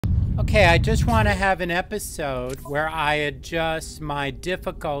Okay, I just want to have an episode where I adjust my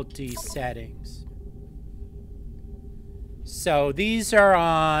difficulty settings. So these are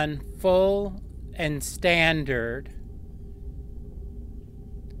on full and standard.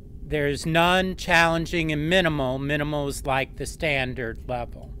 There's none, challenging, and minimal. Minimal is like the standard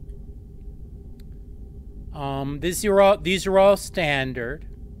level. These are all standard.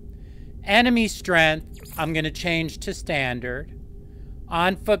 Enemy strength, I'm going to change to standard.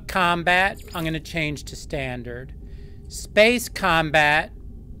 On foot combat, I'm going to change to standard. Space combat,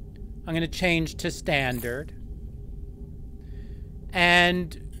 I'm going to change to standard.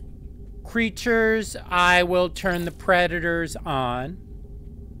 And creatures, I will turn the predators on.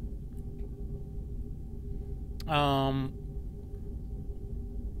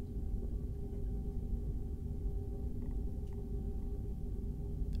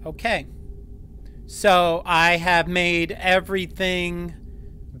 Okay. So I have made everything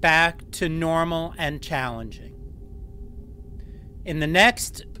back to normal and challenging. In the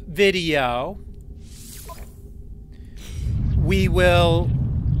next video, we will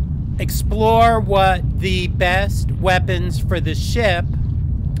explore what the best weapons for the ship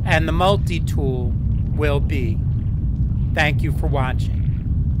and the multi-tool will be. Thank you for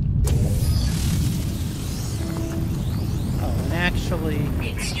watching. Oh, and actually...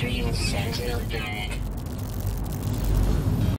 Extreme Sentinel